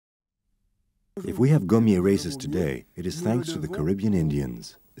If we have gommier races today, it is thanks to the Caribbean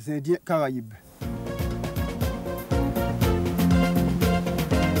Indians. Indiens Caraïbes.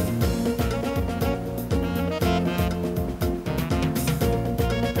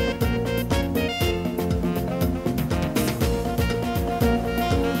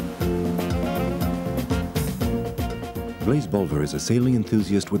 Blaise Bolver is a sailing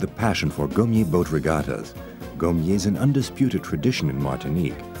enthusiast with a passion for gommier boat regattas. Gommier is an undisputed tradition in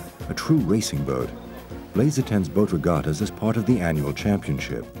Martinique, a true racing boat. Blaise attends boat regattas as part of the annual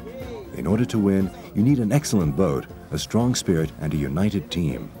championship. In order to win, you need an excellent boat, a strong spirit, and a united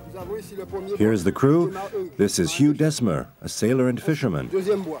team. Here is the crew. This is Hugh Desmer, a sailor and fisherman.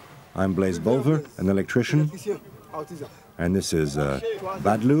 I'm Blaise Bolver, an electrician. And this is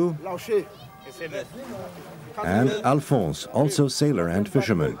Badlou. And Alphonse, also sailor and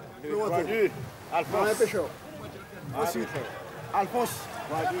fisherman.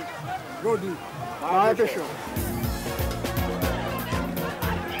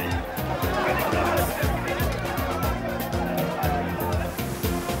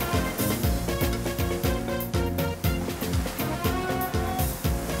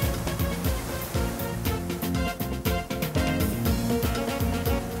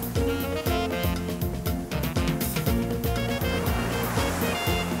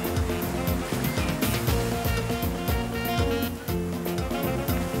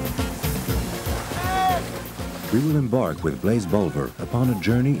 We will embark with Blaise Bolver upon a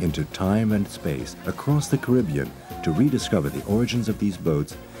journey into time and space across the Caribbean to rediscover the origins of these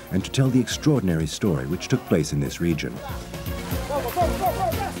boats and to tell the extraordinary story which took place in this region.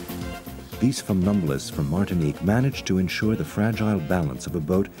 These funambulists from Martinique managed to ensure the fragile balance of a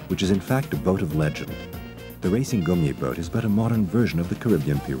boat which is in fact a boat of legend. The racing gommier boat is but a modern version of the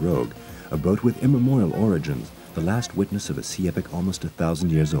Caribbean pirogue, a boat with immemorial origins, the last witness of a sea epic almost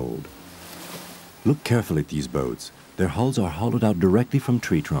 1,000 years old. Look carefully at these boats. Their hulls are hollowed out directly from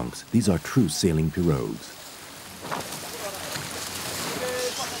tree trunks. These are true sailing pirogues.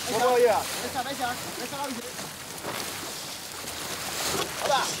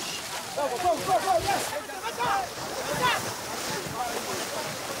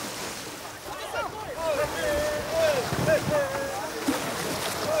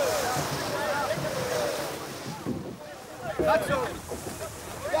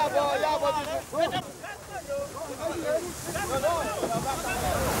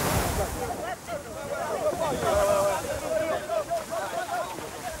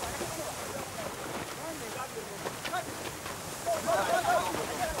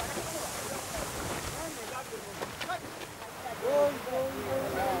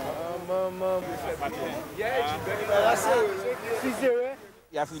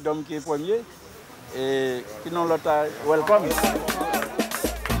 Il y a Freedom qui est premier et sinon l'autre Welcome.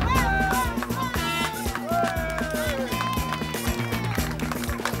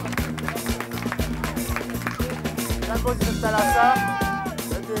 La position de Talassa,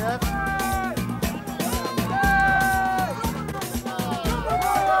 ETF.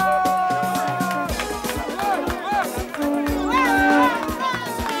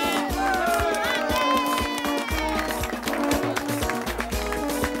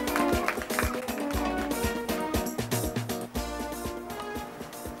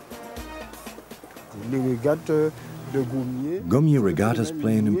 Gommier regattas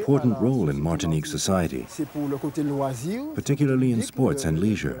play an important role in Martinique society, particularly in sports and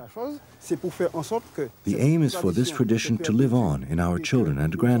leisure. The aim is for this tradition to live on in our children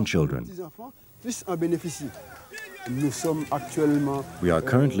and grandchildren. We are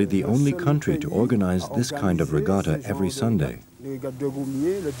currently the only country to organize this kind of regatta every Sunday.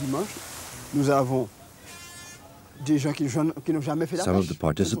 Some of the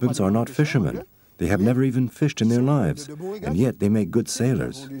participants are not fishermen. They have never even fished in their lives, and yet they make good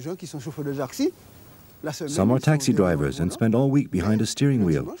sailors. Some are taxi drivers and spend all week behind a steering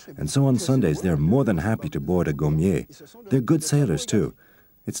wheel, and so on Sundays they're more than happy to board a gommier. They're good sailors too.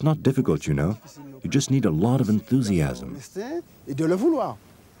 It's not difficult, you know. You just need a lot of enthusiasm.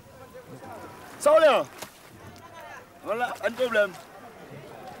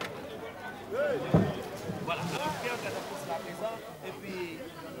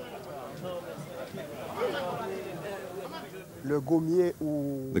 The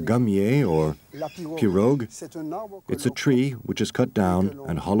gommier, or pirogue, it's a tree which is cut down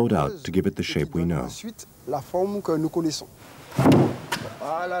and hollowed out to give it the shape we know.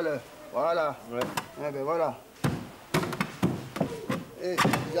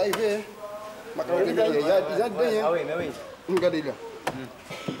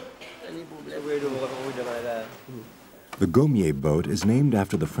 The gommier boat is named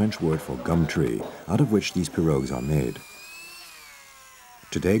after the French word for gum tree, out of which these pirogues are made.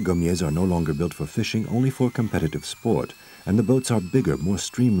 Today, gommiers are no longer built for fishing, only for competitive sport, and the boats are bigger, more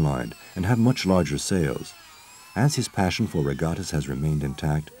streamlined, and have much larger sails. As his passion for regattas has remained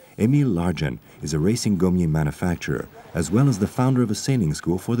intact, Émile Largen is a racing gommier manufacturer, as well as the founder of a sailing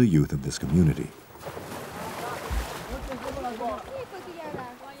school for the youth of this community.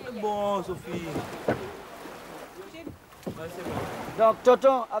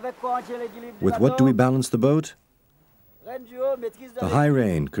 With what do we balance the boat? The high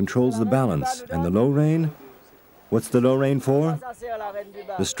rein controls the balance, and the low rein? What's the low rein for?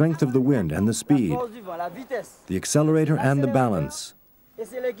 The strength of the wind and the speed, the accelerator and the balance.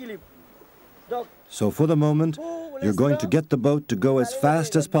 So for the moment, you're going to get the boat to go as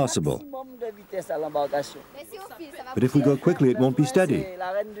fast as possible. But if we go quickly, it won't be steady.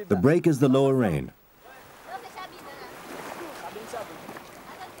 The brake is the lower rein.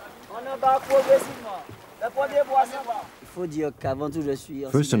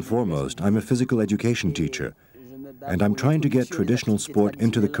 First and foremost, I'm a physical education teacher, and I'm trying to get traditional sport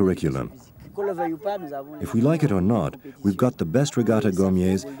into the curriculum. If we like it or not, we've got the best regatta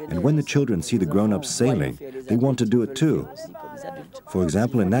gommiers, and when the children see the grown-ups sailing, they want to do it too. For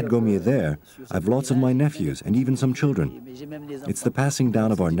example, in that gommier there, I've lots of my nephews and even some children. It's the passing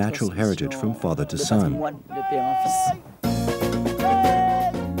down of our natural heritage from father to son.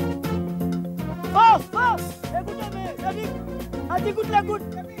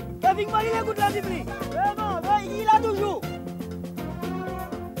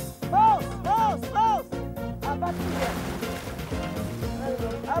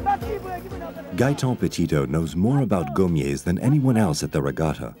 Gaëtan Petito knows more about gommiers than anyone else at the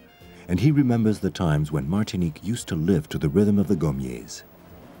regatta, and he remembers the times when Martinique used to live to the rhythm of the gommiers.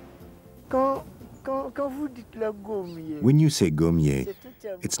 When you say gommier,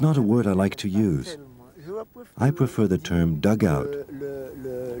 it's not a word I like to use. I prefer the term dugout.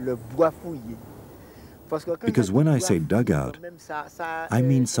 Because when I say dugout, I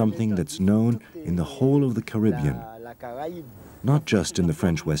mean something that's known in the whole of the Caribbean, not just in the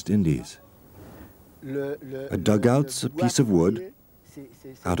French West Indies. A dugout's a piece of wood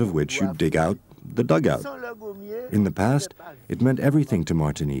out of which you dig out the dugout. In the past, it meant everything to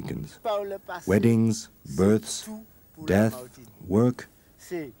Martiniquans: weddings, births, death, work.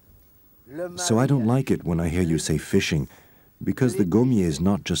 So I don't like it when I hear you say fishing, because the gommier is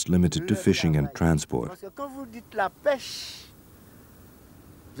not just limited to fishing and transport.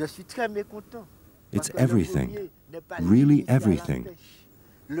 It's everything, really everything.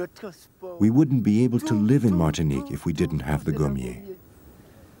 We wouldn't be able to live in Martinique if we didn't have the gommier.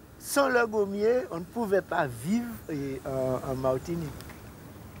 Sans le gommier, on ne pouvait pas vivre en Martinique.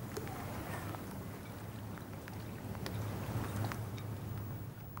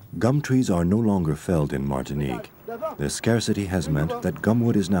 Gum trees are no longer felled in Martinique. Their scarcity has meant that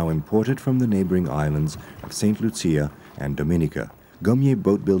gumwood is now imported from the neighboring islands of St. Lucia and Dominica. Gommier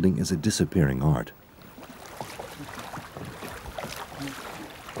boat building is a disappearing art.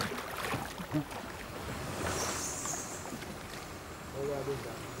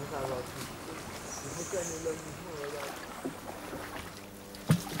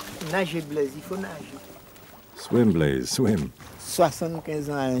 Swim, Blaise, swim.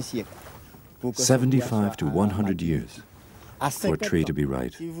 75 to 100 years for a tree to be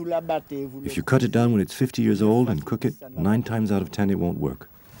right. If you cut it down when it's 50 years old and cook it, 9 times out of 10 it won't work.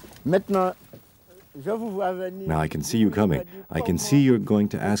 Now I can see you coming. I can see you're going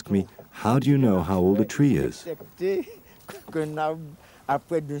to ask me, how do you know how old a tree is?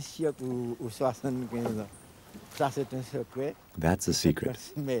 That's a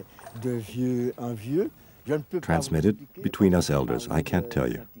secret. Transmitted between us elders. I can't tell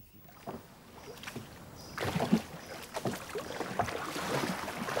you.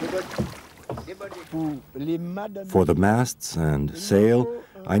 For the masts and sail,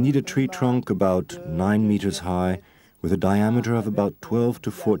 I need a tree trunk about 9 meters high with a diameter of about 12 to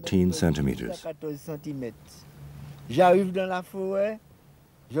 14 centimeters.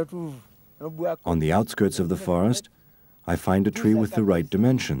 On the outskirts of the forest, I find a tree with the right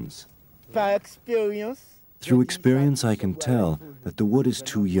dimensions. Through experience, I can tell that the wood is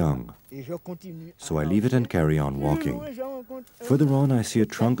too young, so I leave it and carry on walking. Further on, I see a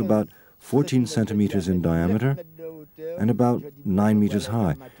trunk about 14 centimeters in diameter and about 9 meters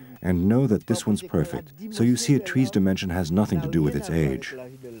high, and know that this one's perfect. So you see, a tree's dimension has nothing to do with its age.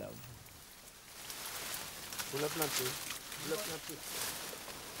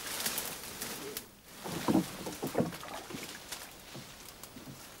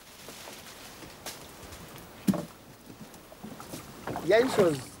 y a une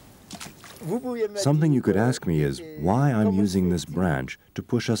chose. Something you could ask me is why I'm using this branch to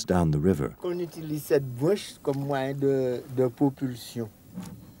push us down the river. Qu'on utilise cette branche comme moyen de propulsion.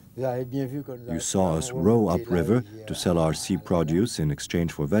 You saw us row upriver to sell our sea produce in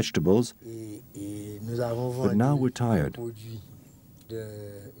exchange for vegetables, but now we're tired.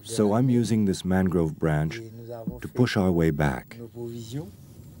 So I'm using this mangrove branch to push our way back.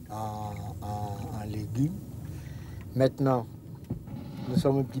 Maintenant, nous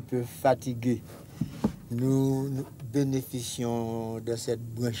sommes un petit peu fatigués. Nous bénéficions de cette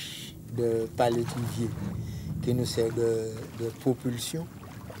branche de palétuvier qui nous sert de propulsion.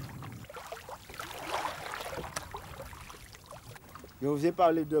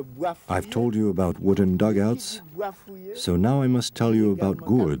 I've told you about wooden dugouts, so now I must tell you about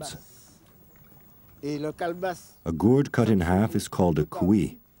gourds. A gourd cut in half is called a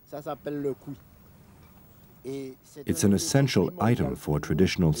couille. It's an essential item for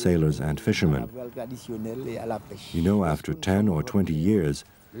traditional sailors and fishermen. You know, after 10 or 20 years,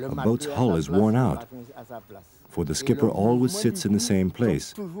 a boat's hull is worn out, for the skipper always sits in the same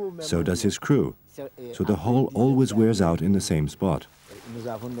place, so does his crew, so the hull always wears out in the same spot.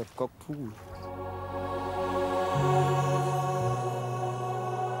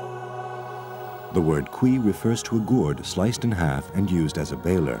 The word couille refers to a gourd sliced in half and used as a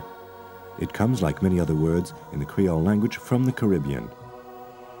bailer. It comes, like many other words in the Creole language, from the Caribbean.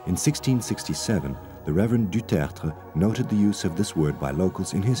 In 1667, the Reverend Du Tertre noted the use of this word by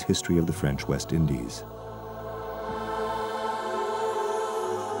locals in his History of the French West Indies.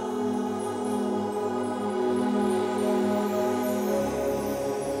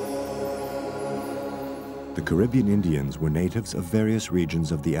 The Caribbean Indians were natives of various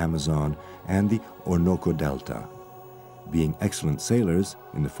regions of the Amazon and the Orinoco Delta. Being excellent sailors,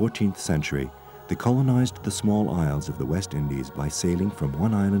 in the 14th century, they colonized the small isles of the West Indies by sailing from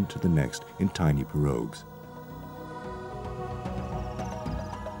one island to the next in tiny pirogues.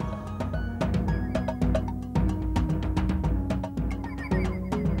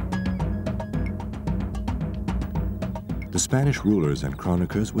 The Spanish rulers and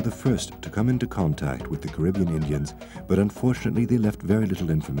chroniclers were the first to come into contact with the Caribbean Indians, but unfortunately they left very little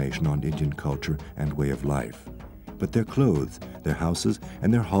information on Indian culture and way of life. But their clothes, their houses,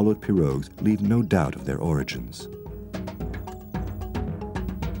 and their hollowed pirogues leave no doubt of their origins.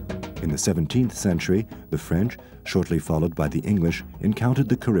 In the 17th century, the French, shortly followed by the English, encountered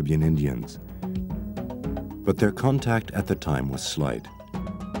the Caribbean Indians. But their contact at the time was slight.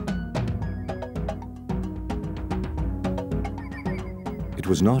 It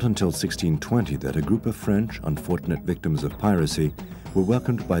was not until 1620 that a group of French, unfortunate victims of piracy, were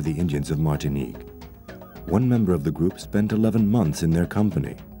welcomed by the Indians of Martinique. One member of the group spent 11 months in their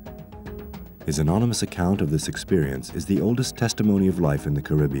company. His anonymous account of this experience is the oldest testimony of life in the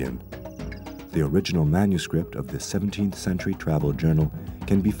Caribbean. The original manuscript of this 17th century travel journal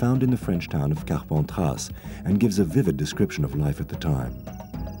can be found in the French town of Carpentras and gives a vivid description of life at the time.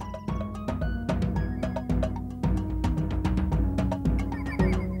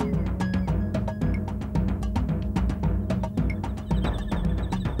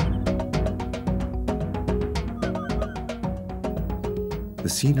 The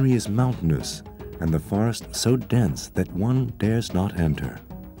scenery is mountainous, and the forest so dense that one dares not enter.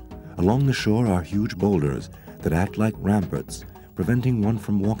 Along the shore are huge boulders that act like ramparts, preventing one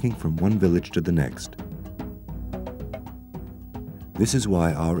from walking from one village to the next. This is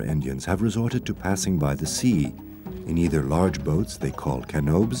why our Indians have resorted to passing by the sea, in either large boats they call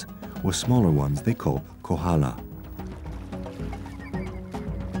canoes, or smaller ones they call kohala.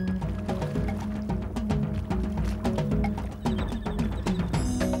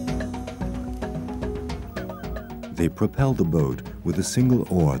 They propel the boat with a single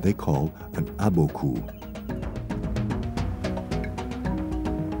oar they call an aboku.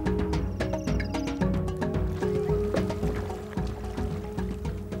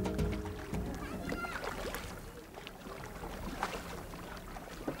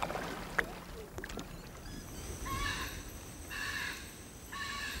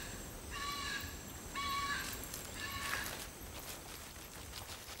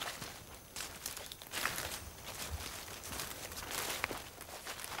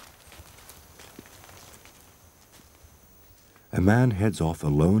 A man heads off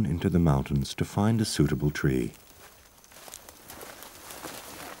alone into the mountains to find a suitable tree.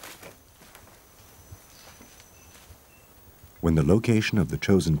 When the location of the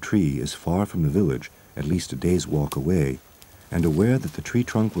chosen tree is far from the village, at least a day's walk away, and aware that the tree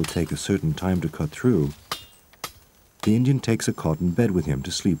trunk will take a certain time to cut through, the Indian takes a cotton bed with him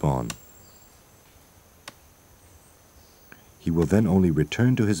to sleep on. He will then only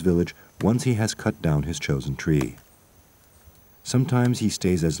return to his village once he has cut down his chosen tree. Sometimes he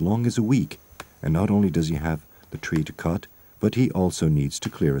stays as long as a week, and not only does he have the tree to cut, but he also needs to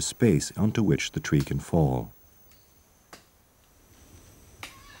clear a space onto which the tree can fall.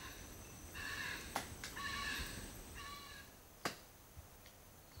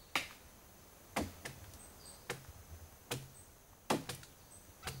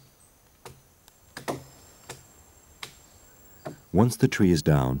 Once the tree is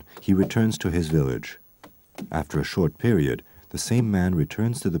down, he returns to his village. After a short period, the same man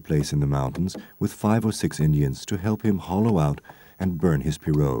returns to the place in the mountains with 5 or 6 Indians to help him hollow out and burn his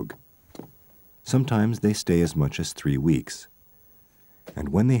pirogue. Sometimes they stay as much as 3 weeks. And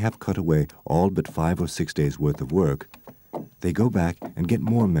when they have cut away all but 5 or 6 days' worth of work, they go back and get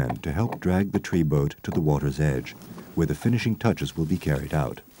more men to help drag the tree boat to the water's edge, where the finishing touches will be carried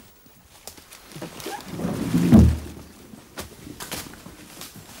out.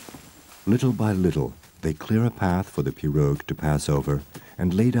 Little by little, they clear a path for the pirogue to pass over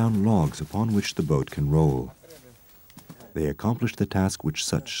and lay down logs upon which the boat can roll. They accomplish the task with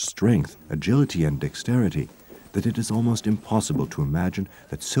such strength, agility, and dexterity that it is almost impossible to imagine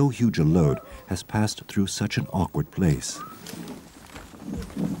that so huge a load has passed through such an awkward place.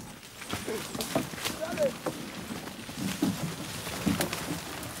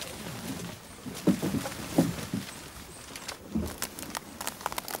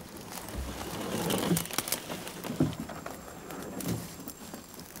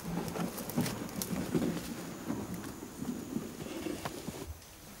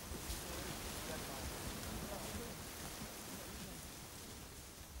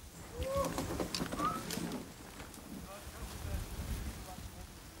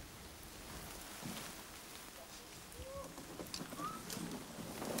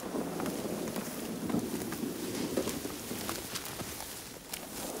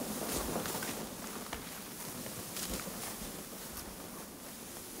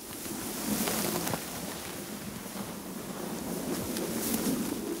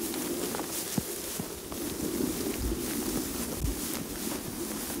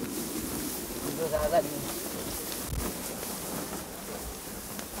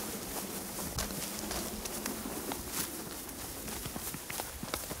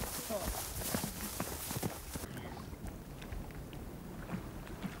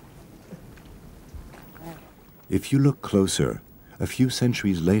 If you look closer, a few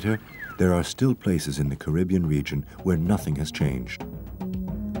centuries later, there are still places in the Caribbean region where nothing has changed.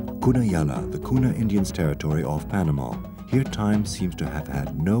 Cunayala, the Cuna Indians' territory off Panama, here time seems to have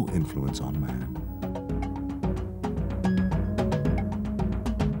had no influence on man.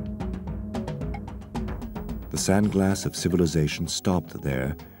 The sandglass of civilization stopped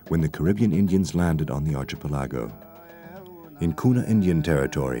there when the Caribbean Indians landed on the archipelago. In Cuna Indian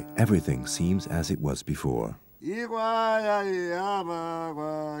territory, everything seems as it was before.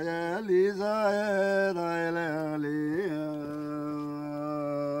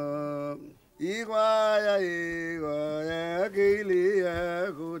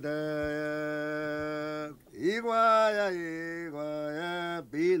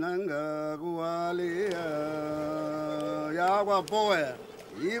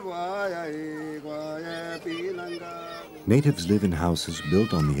 Natives live in houses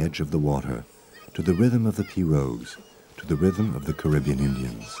built on the edge of the water, to the rhythm of the pirogues, to the rhythm of the Caribbean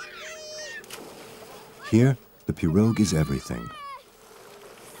Indians. Here, the pirogue is everything.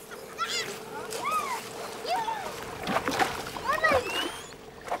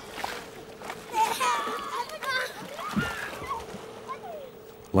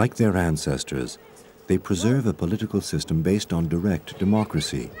 Like their ancestors, they preserve a political system based on direct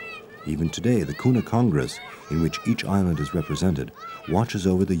democracy. Even today, the Cuna Congress, in which each island is represented, watches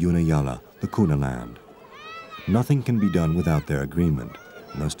over the Yunayala, the Cuna land. Nothing can be done without their agreement.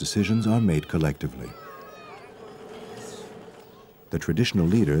 Most decisions are made collectively. The traditional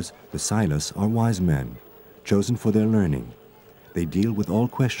leaders, the Silas, are wise men, chosen for their learning. They deal with all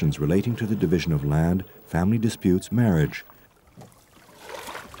questions relating to the division of land, family disputes, marriage.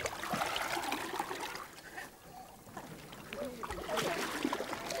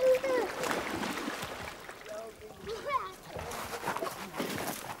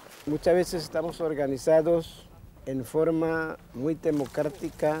 Muchas veces estamos organizados en forma muy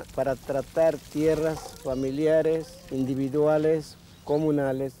democrática para tratar tierras familiares, individuales,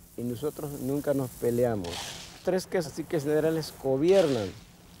 comunales, y nosotros nunca nos peleamos. 3 caciques generales gobiernan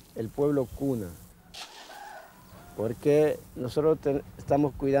el pueblo Cuna, porque nosotros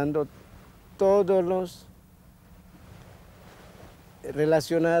estamos cuidando todos los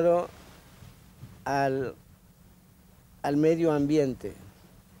relacionados al medio ambiente,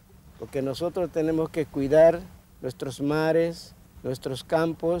 porque nosotros tenemos que cuidar nuestros mares, nuestros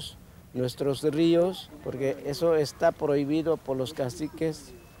campos, nuestros ríos, porque eso está prohibido por los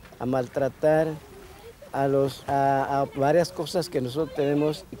caciques a maltratar a varias cosas que nosotros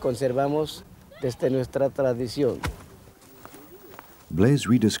tenemos y conservamos desde nuestra tradición. Blaise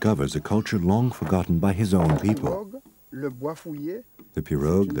rediscovers a culture long forgotten by his own people. The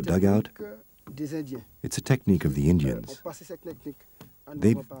pirogue, the dugout, it's a technique of the Indians.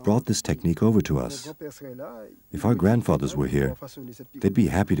 They brought this technique over to us. If our grandfathers were here, they'd be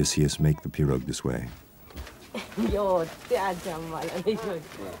happy to see us make the pirogue this way.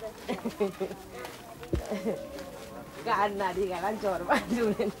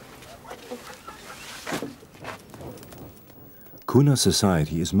 Kuna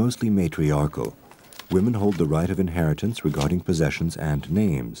society is mostly matriarchal. Women hold the right of inheritance regarding possessions and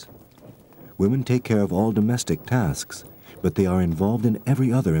names. Women take care of all domestic tasks, but they are involved in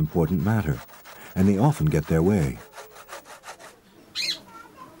every other important matter, and they often get their way.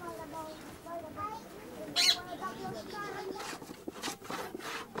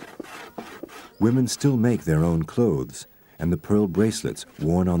 Women still make their own clothes and the pearl bracelets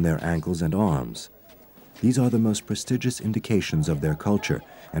worn on their ankles and arms. These are the most prestigious indications of their culture,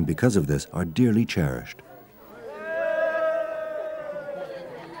 and because of this are dearly cherished.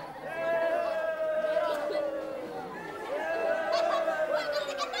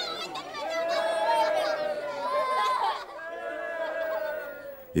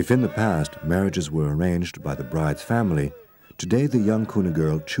 If in the past marriages were arranged by the bride's family, today the young Kuna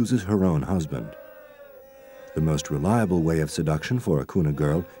girl chooses her own husband. The most reliable way of seduction for a Kuna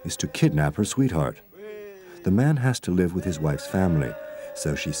girl is to kidnap her sweetheart. The man has to live with his wife's family,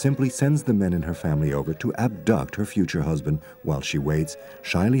 so she simply sends the men in her family over to abduct her future husband while she waits,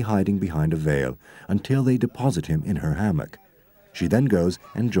 shyly hiding behind a veil, until they deposit him in her hammock. She then goes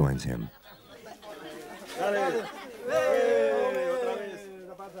and joins him.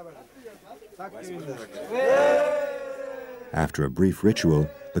 After a brief ritual,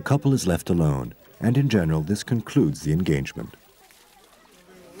 the couple is left alone, and in general this concludes the engagement.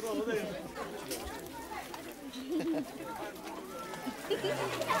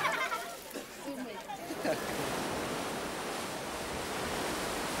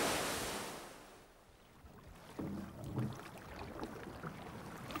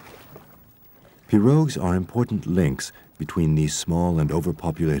 Pirogues are important links between these small and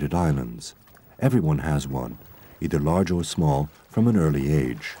overpopulated islands. Everyone has one, either large or small, from an early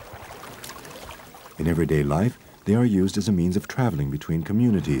age. In everyday life, they are used as a means of traveling between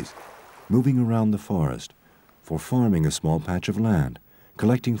communities, moving around the forest, for farming a small patch of land,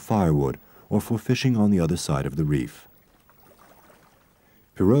 collecting firewood, or for fishing on the other side of the reef.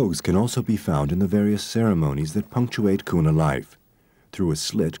 Pirogues can also be found in the various ceremonies that punctuate Kuna life. Through a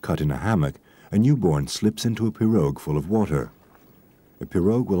slit cut in a hammock, a newborn slips into a pirogue full of water. A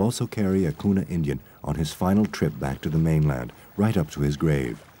pirogue will also carry a Kuna Indian on his final trip back to the mainland, right up to his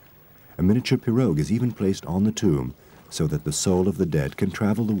grave. A miniature pirogue is even placed on the tomb so that the soul of the dead can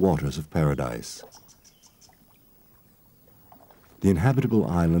travel the waters of paradise. The inhabitable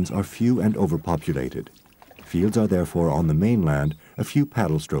islands are few and overpopulated. Fields are therefore on the mainland a few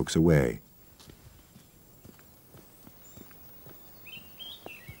paddle strokes away.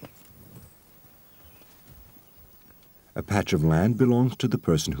 A patch of land belongs to the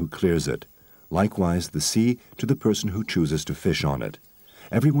person who clears it. Likewise, the sea to the person who chooses to fish on it.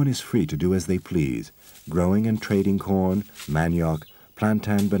 Everyone is free to do as they please, growing and trading corn, manioc,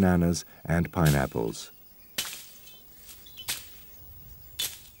 plantain bananas, and pineapples.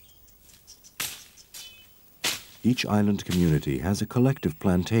 Each island community has a collective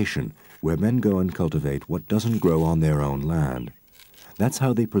plantation where men go and cultivate what doesn't grow on their own land. That's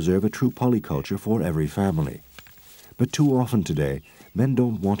how they preserve a true polyculture for every family. But too often today, men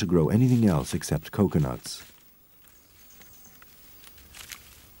don't want to grow anything else except coconuts.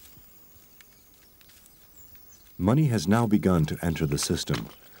 Money has now begun to enter the system,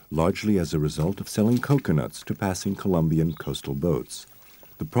 largely as a result of selling coconuts to passing Colombian coastal boats.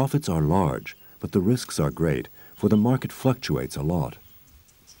 The profits are large, but the risks are great, for the market fluctuates a lot.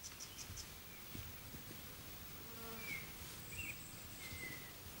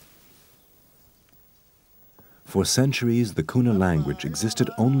 For centuries, the Kuna language existed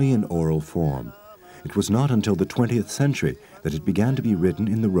only in oral form. It was not until the 20th century that it began to be written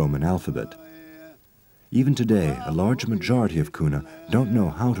in the Roman alphabet. Even today, a large majority of Kuna don't know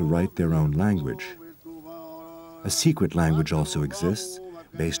how to write their own language. A secret language also exists,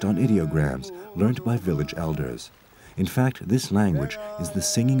 based on ideograms learnt by village elders. In fact, this language is the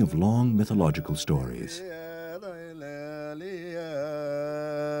singing of long mythological stories.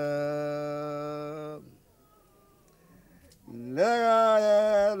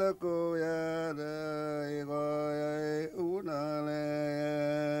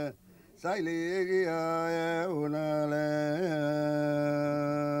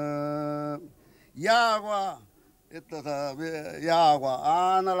 Yagua, esta yagua,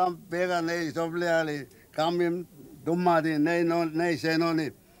 ana la pega nei sobleali, cambiam dumadi nei non nei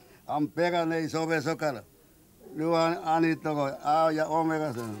senoni, am pega nei sobe sokala. Lu ani togo, ya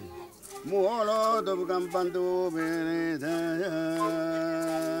omega sen. Muolo to campantu bene,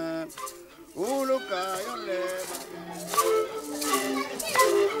 uluka yole.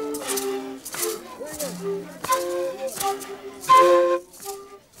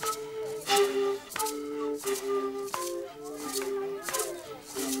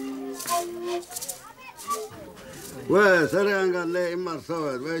 Well, seranga le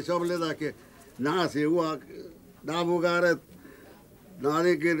immarsovet, we soble da ke nasi wa dabugaret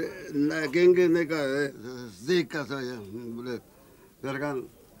nari ke genge ne ka zika sa ya bule sergan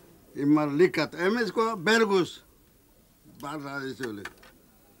immar likat emes ko bergus barra isole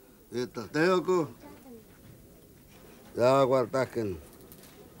eta teo ko ya guartaken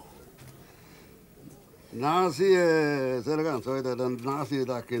nasi sergan so da nasi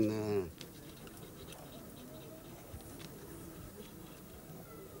da ken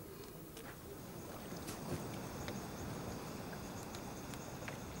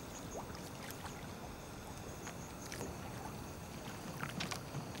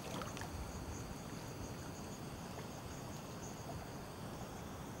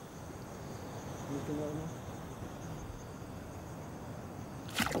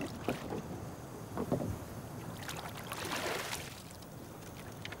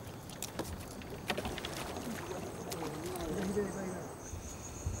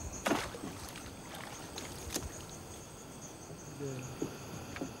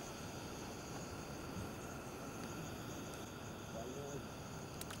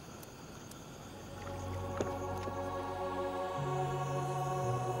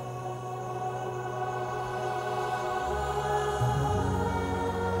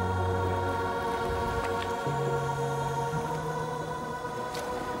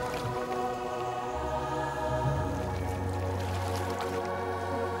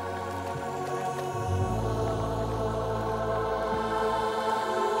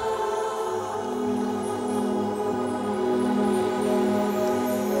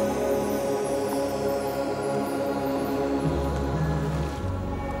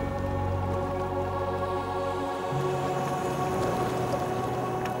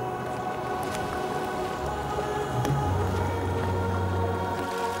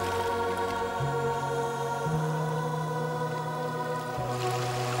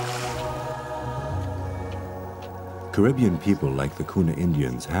Caribbean people like the Kuna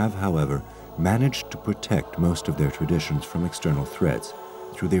Indians have, however, managed to protect most of their traditions from external threats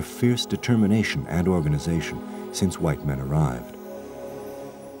through their fierce determination and organization since white men arrived.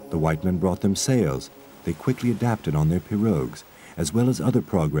 The white men brought them sails. They quickly adapted on their pirogues, as well as other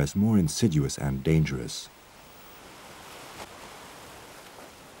progress more insidious and dangerous.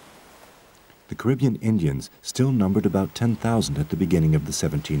 The Caribbean Indians still numbered about 10,000 at the beginning of the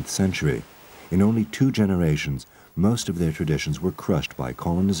 17th century. In only 2 generations, most of their traditions were crushed by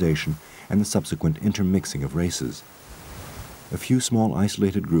colonization and the subsequent intermixing of races. A few small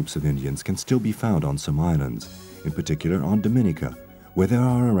isolated groups of Indians can still be found on some islands, in particular on Dominica, where there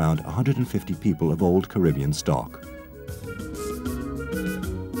are around 150 people of old Caribbean stock.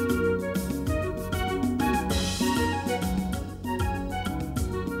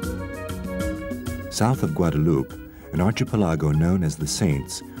 South of Guadeloupe, an archipelago known as the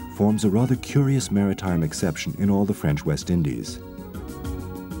Saints forms a rather curious maritime exception in all the French West Indies.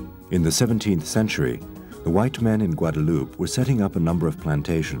 In the 17th century, the white men in Guadeloupe were setting up a number of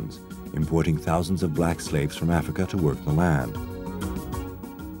plantations, importing thousands of black slaves from Africa to work the land.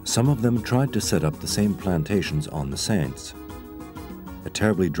 Some of them tried to set up the same plantations on the Saints. A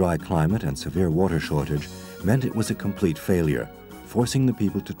terribly dry climate and severe water shortage meant it was a complete failure, forcing the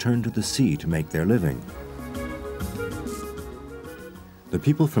people to turn to the sea to make their living. The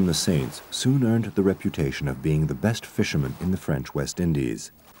people from the Saints soon earned the reputation of being the best fishermen in the French West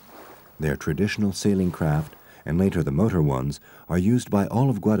Indies. Their traditional sailing craft, and later the motor ones, are used by all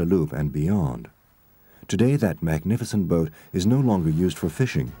of Guadeloupe and beyond. Today, that magnificent boat is no longer used for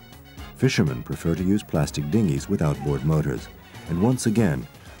fishing. Fishermen prefer to use plastic dinghies with outboard motors. And once again,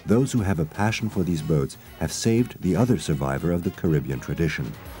 those who have a passion for these boats have saved the other survivor of the Caribbean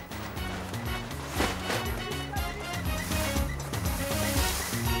tradition.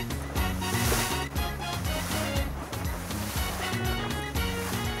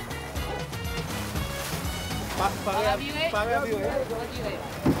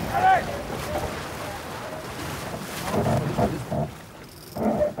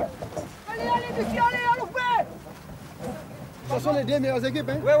 Ce sont les deux meilleures équipes.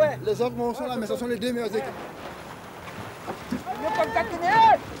 Hein? Ouais, ouais. Les autres sont là, mais ce sont les deux meilleures équipes.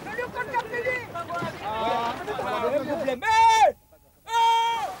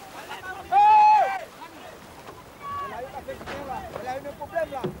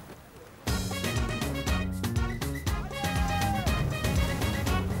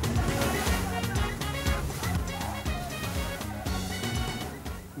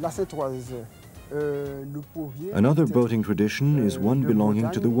 La C3. Another boating tradition is one belonging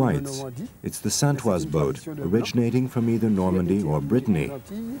to the whites. It's the Santoise boat, originating from either Normandy or Brittany.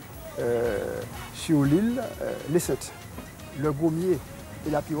 The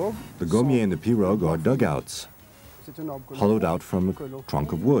gommier and the pirogue are dugouts, hollowed out from a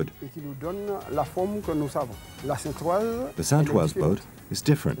trunk of wood. The Santoise boat is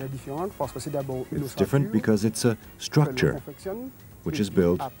different. It's different because it's a structure, which is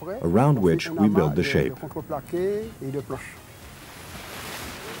built around which we build the shape.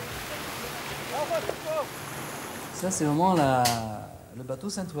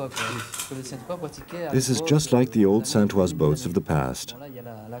 This is just like the old Santoise boats of the past.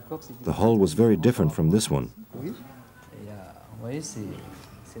 The hull was very different from this one.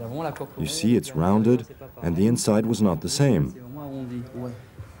 You see, it's rounded, and the inside was not the same.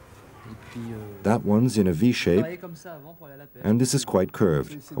 That one's in a V shape, and this is quite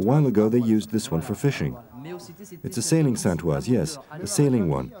curved. A while ago they used this one for fishing. It's a sailing Santoise, yes, a sailing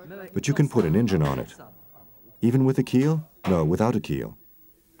one, but you can put an engine on it. Even with a keel? No, without a keel.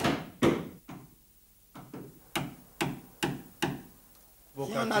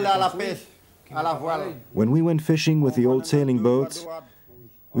 When we went fishing with the old sailing boats,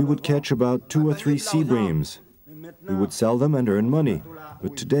 we would catch about 2 or 3 sea breams. We would sell them and earn money.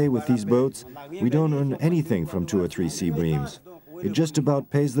 But today, with these boats, we don't earn anything from 2 or 3 sea breams. It just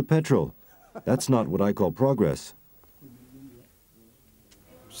about pays the petrol. That's not what I call progress.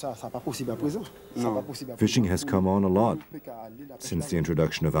 Fishing has come on a lot since the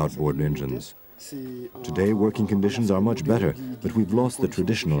introduction of outboard engines. Today, working conditions are much better, but we've lost the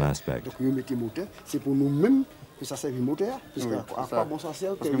traditional aspect.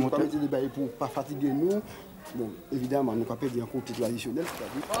 Bon, évidemment, nous ne pouvons pas dire un côté traditionnel.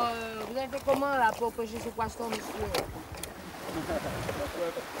 Vous avez fait comment là pour pêcher ce poisson, monsieur?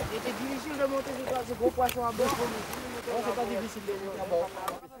 C'était difficile de monter ce gros poisson à bord. Non, c'est pas difficile de monter à bord.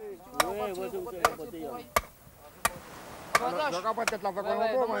 Oui, oui, c'est on va peut-être la faire comme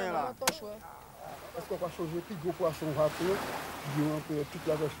on peut, là. Est-ce qu'on va changer plus gros poisson rapide, toute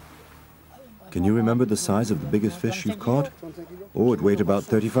la pêche? Can you remember the size of the biggest fish you've caught? Oh, it weighed about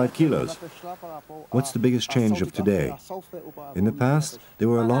 35 kilos. What's the biggest change of today? In the past, there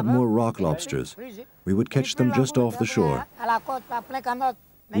were a lot more rock lobsters. We would catch them just off the shore.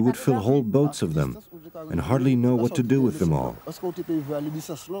 We would fill whole boats of them and hardly know what to do with them all. At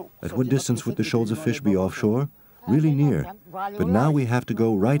what distance would the shoals of fish be offshore? Really near. But now we have to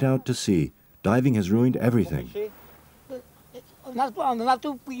go right out to sea. Diving has ruined everything. On a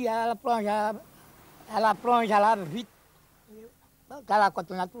tout pris à la plonge, à la vite. Dans la côte,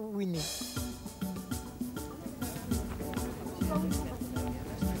 on a tout ruiné.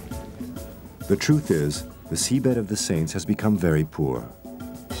 The truth is, the seabed of the Saints has become very poor.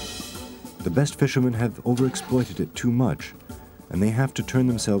 The best fishermen have overexploited it too much, and they have to turn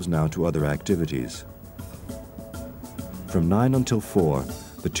themselves now to other activities. From 9 until 4,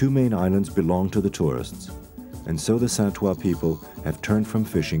 the 2 main islands belong to the tourists. And so the Santoise people have turned from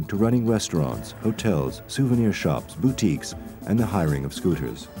fishing to running restaurants, hotels, souvenir shops, boutiques, and the hiring of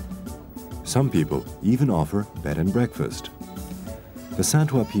scooters. Some people even offer bed and breakfast. The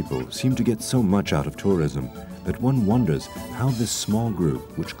Santoise people seem to get so much out of tourism that one wonders how this small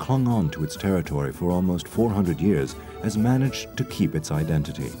group, which clung on to its territory for almost 400 years, has managed to keep its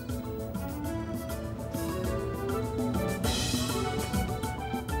identity.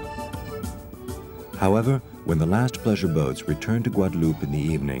 However, when the last pleasure boats return to Guadeloupe in the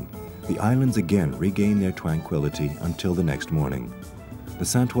evening, the islands again regain their tranquility until the next morning. The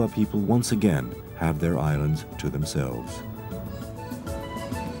Santoise people once again have their islands to themselves.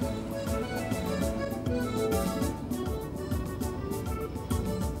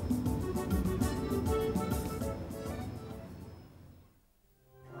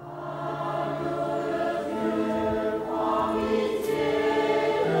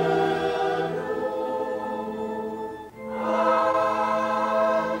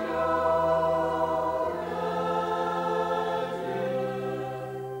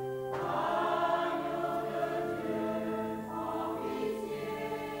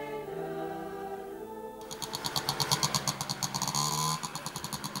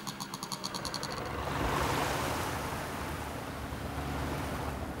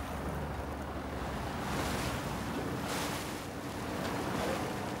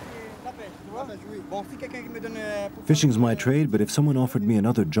 Fishing's my trade, but if someone offered me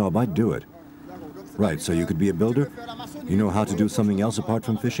another job, I'd do it. Right, so you could be a builder? You know how to do something else apart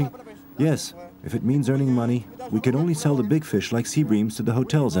from fishing? Yes, if it means earning money. We could only sell the big fish like sea breams to the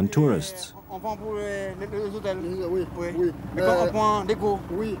hotels and tourists.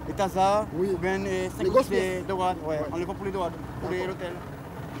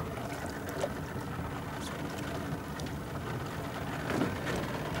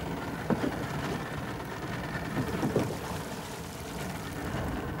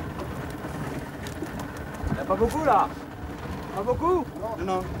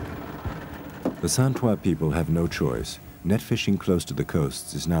 The Santois people have no choice. Net fishing close to the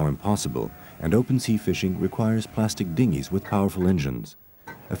coasts is now impossible, and open sea fishing requires plastic dinghies with powerful engines.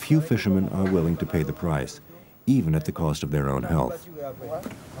 A few fishermen are willing to pay the price, even at the cost of their own health.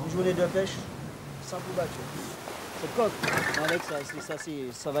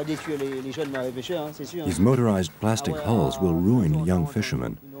 These motorized plastic hulls will ruin young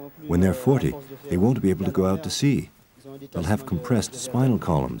fishermen. When they're 40, they won't be able to go out to sea. They'll have compressed spinal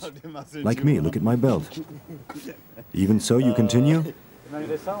columns. Like me, look at my belt. Even so, you continue?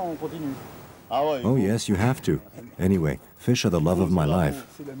 Oh yes, you have to. Anyway, fish are the love of my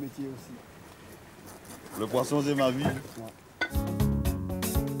life. Le poisson, c'est ma vie.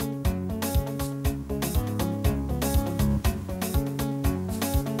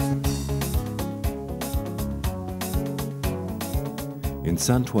 In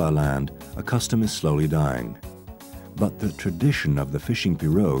Santois land, a custom is slowly dying. But the tradition of the fishing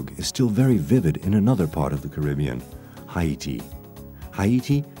pirogue is still very vivid in another part of the Caribbean, Haiti.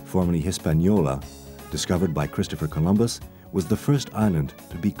 Haiti, formerly Hispaniola, discovered by Christopher Columbus, was the first island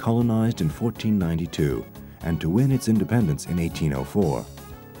to be colonized in 1492 and to win its independence in 1804.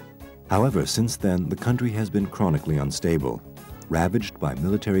 However, since then, the country has been chronically unstable, ravaged by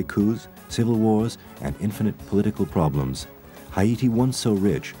military coups, civil wars, and infinite political problems. Haiti, once so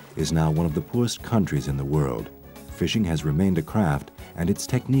rich, is now one of the poorest countries in the world. Fishing has remained a craft, and its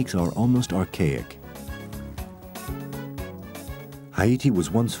techniques are almost archaic. Haiti was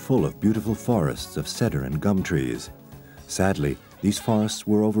once full of beautiful forests of cedar and gum trees. Sadly, these forests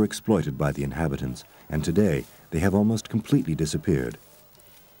were overexploited by the inhabitants, and today they have almost completely disappeared.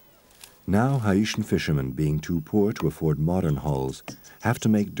 Now Haitian fishermen, being too poor to afford modern hulls, have to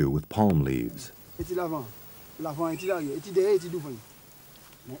make do with palm leaves.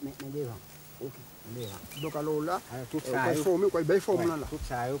 Donc alors là, tout ça formé quoi, belle forme là. Tout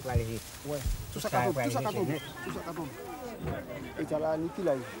ça yo pour aller. Ouais. Tout ça tombe. Et ça là niki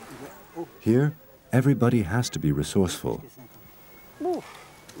là. Here, everybody has to be resourceful. Bon,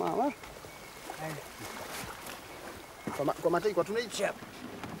 maman. Comment tu continues?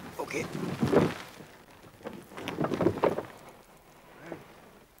 OK.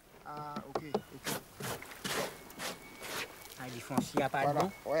 Ah, OK. Ah, il fonce, il y a pas de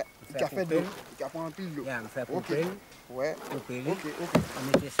bon. Ouais. Il a fait de l'eau, il a pris un pile d'eau. OK. Ouais. OK. On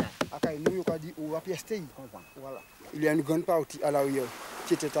mettait ça. Après, nous, on a dit, on va piester. Voilà. Il y a une grande partie à l'arrière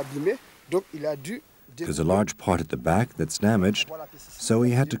qui était abîmée, donc il a dû... There's a large part at the back that's damaged, so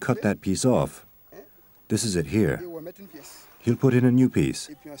he had to cut that piece off. This is it here. He'll put in a new piece.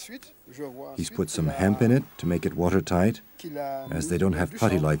 He's put some hemp in it to make it watertight. As they don't have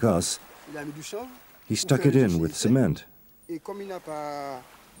putty like us, he stuck it in with cement. Et comme il n'a pas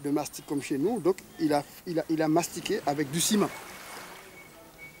de mastic comme chez nous, donc il a mastiqué avec du ciment.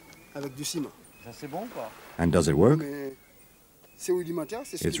 Avec du ciment. Ça c'est bon quoi. And does it work?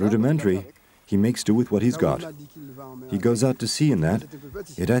 It's rudimentary. He makes do with what he's got. He goes out to sea in that.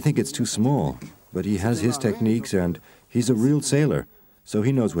 Yet I think it's too small, but he has his techniques and he's a real sailor, so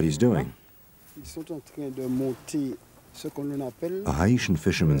he knows what he's doing. A Haitian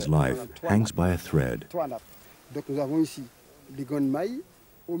fisherman's life hangs by a thread.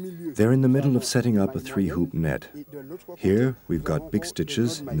 They're in the middle of setting up a 3-hoop net. Here, we've got big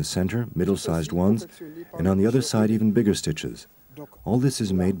stitches, in the center, middle-sized ones, and on the other side, even bigger stitches. All this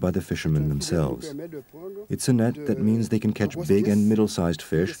is made by the fishermen themselves. It's a net that means they can catch big and middle-sized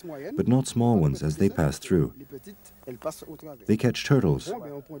fish, but not small ones as they pass through. They catch turtles,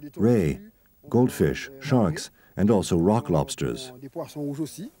 ray, goldfish, sharks, and also rock lobsters.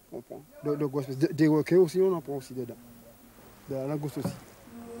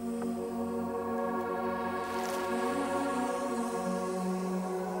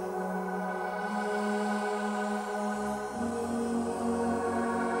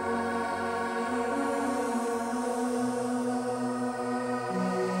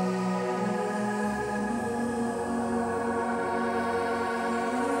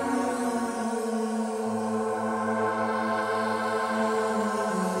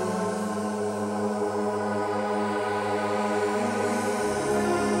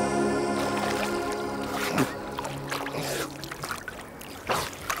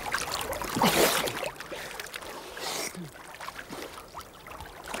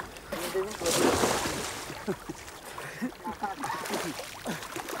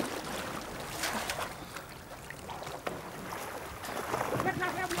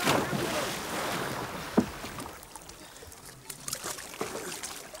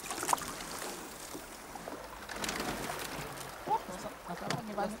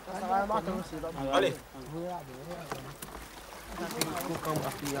 Allez.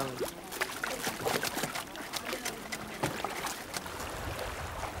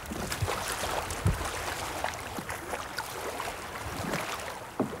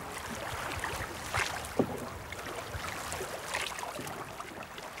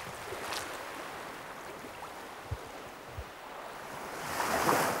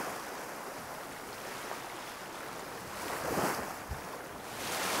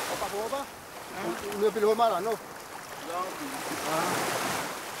 Meu filho vai lá, não?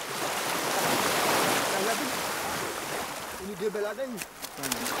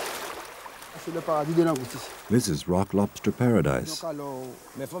 This is rock lobster paradise.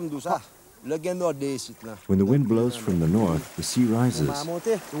 When the wind blows from the north, the sea rises.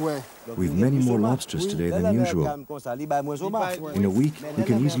 We've many more lobsters today than usual. In a week, we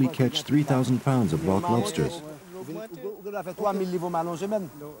can easily catch 3,000 pounds of rock lobsters.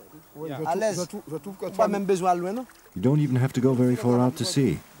 You don't even have to go very far out to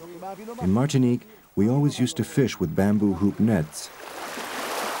sea. In Martinique, we always used to fish with bamboo hoop nets.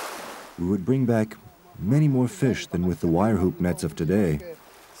 We would bring back many more fish than with the wire hoop nets of today.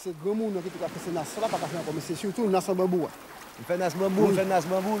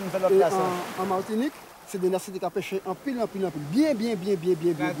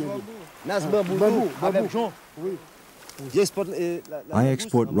 I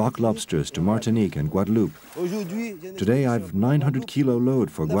export rock lobsters to Martinique and Guadeloupe. Today I've 900-kilo load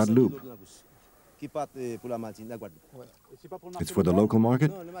for Guadeloupe. It's for the local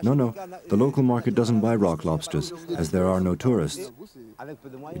market? No, the local market doesn't buy rock lobsters, as there are no tourists.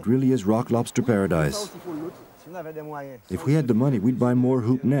 It really is rock lobster paradise. If we had the money, we'd buy more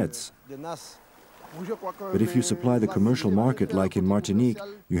hoop nets. But if you supply the commercial market like in Martinique,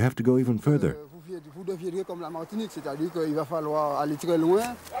 you have to go even further. Vous deviendrez comme la Martinique, c'est-à-dire qu'il va falloir aller très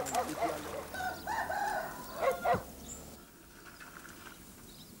loin.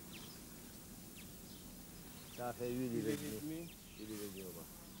 Ça fait 8 livres et demi.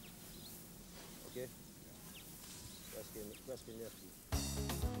 OK? Presque 9 livres.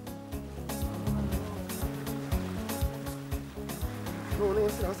 Non,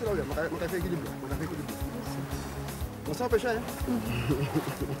 c'est là. On va faire équilibre. On s'en pêche, hein?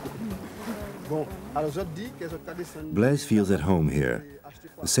 Blaise feels at home here.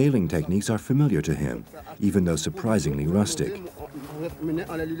 The sailing techniques are familiar to him, even though surprisingly rustic.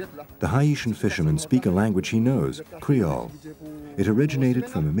 The Haitian fishermen speak a language he knows, Creole. It originated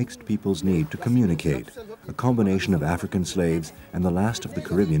from a mixed people's need to communicate, a combination of African slaves and the last of the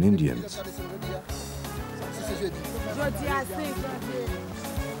Caribbean Indians.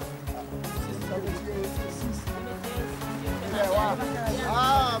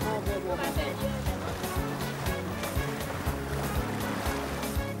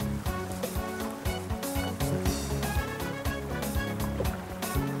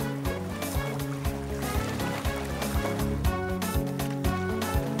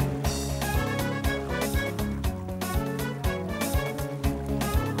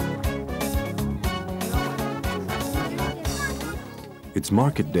 It's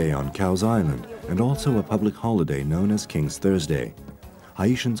market day on Cowes Island, and also a public holiday known as King's Thursday.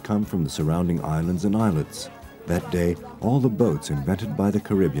 Haitians come from the surrounding islands and islets. That day, all the boats invented by the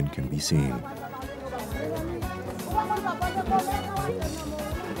Caribbean can be seen.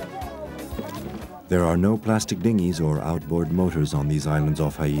 There are no plastic dinghies or outboard motors on these islands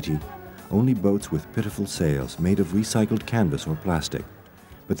off Haiti, only boats with pitiful sails made of recycled canvas or plastic.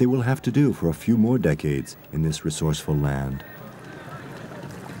 But they will have to do for a few more decades in this resourceful land.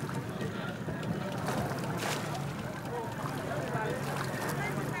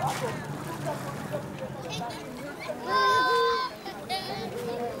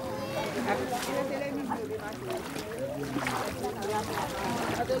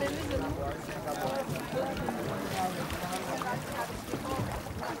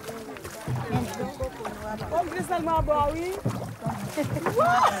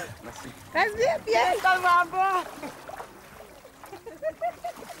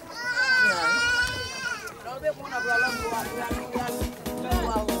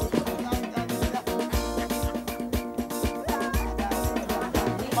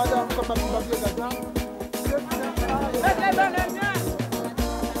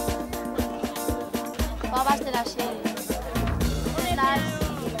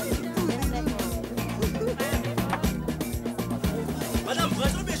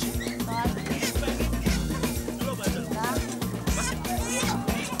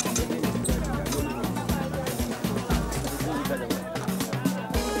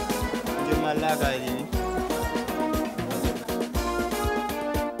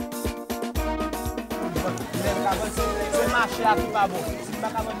 Je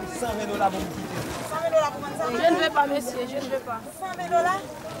ne vais pas, monsieur, je ne vais pas. 120 $?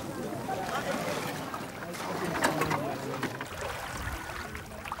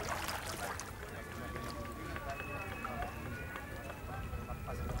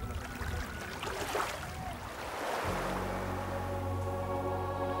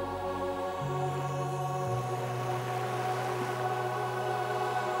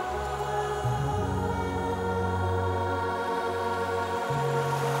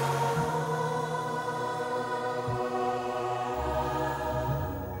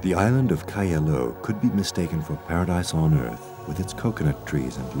 The island of Cayelo could be mistaken for paradise on earth with its coconut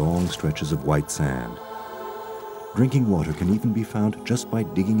trees and long stretches of white sand. Drinking water can even be found just by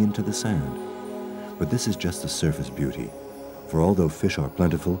digging into the sand. But this is just the surface beauty, for although fish are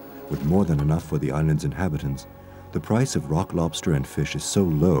plentiful, with more than enough for the island's inhabitants, the price of rock lobster and fish is so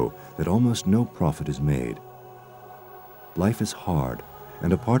low that almost no profit is made. Life is hard,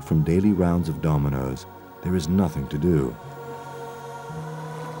 and apart from daily rounds of dominoes, there is nothing to do.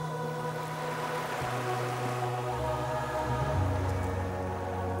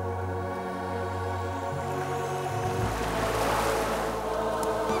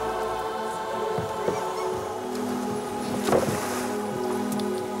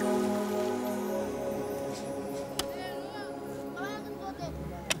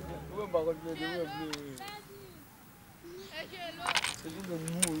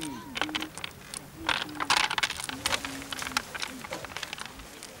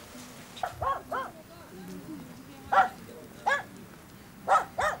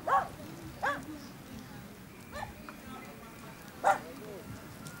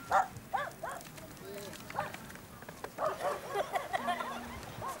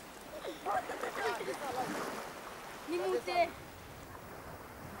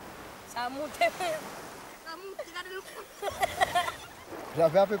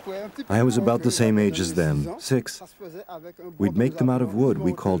 I was about the same age as them, 6. We'd make them out of wood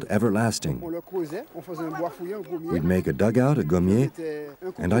we called everlasting. We'd make a dugout, a gommier,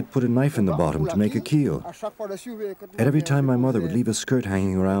 and I'd put a knife in the bottom to make a keel. And every time my mother would leave a skirt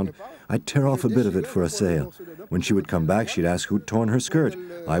hanging around, I'd tear off a bit of it for a sail. When she would come back, she'd ask who'd torn her skirt.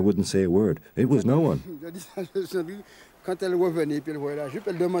 I wouldn't say a word. It was no one. Quand elle revenait, puis elle voyait la jupe,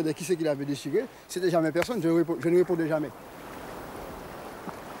 elle demandait qui c'est qui l'avait déchiré. C'était jamais personne, je ne répondais jamais.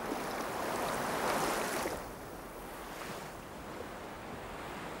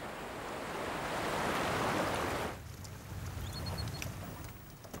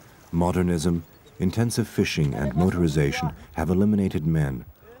 Modernism, intensive fishing, and motorization have eliminated men,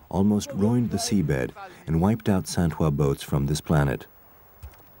 almost ruined the seabed, and wiped out Saint-Ouen boats from this planet.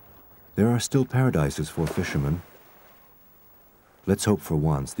 There are still paradises for fishermen. Let's hope for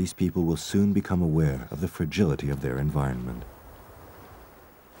once these people will soon become aware of the fragility of their environment.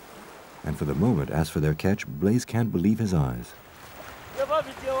 And for the moment, as for their catch, Blaise can't believe his eyes.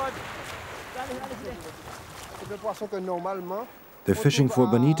 They're fishing for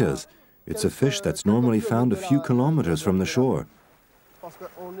bonitas. It's a fish that's normally found a few kilometers from the shore.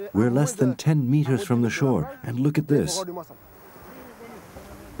 We're less than 10 meters from the shore, and look at this.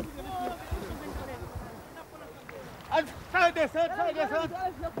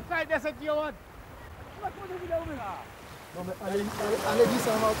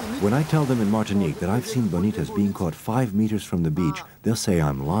 When I tell them in Martinique that I've seen bonitas being caught 5 meters from the beach, they'll say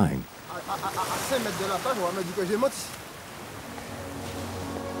I'm lying.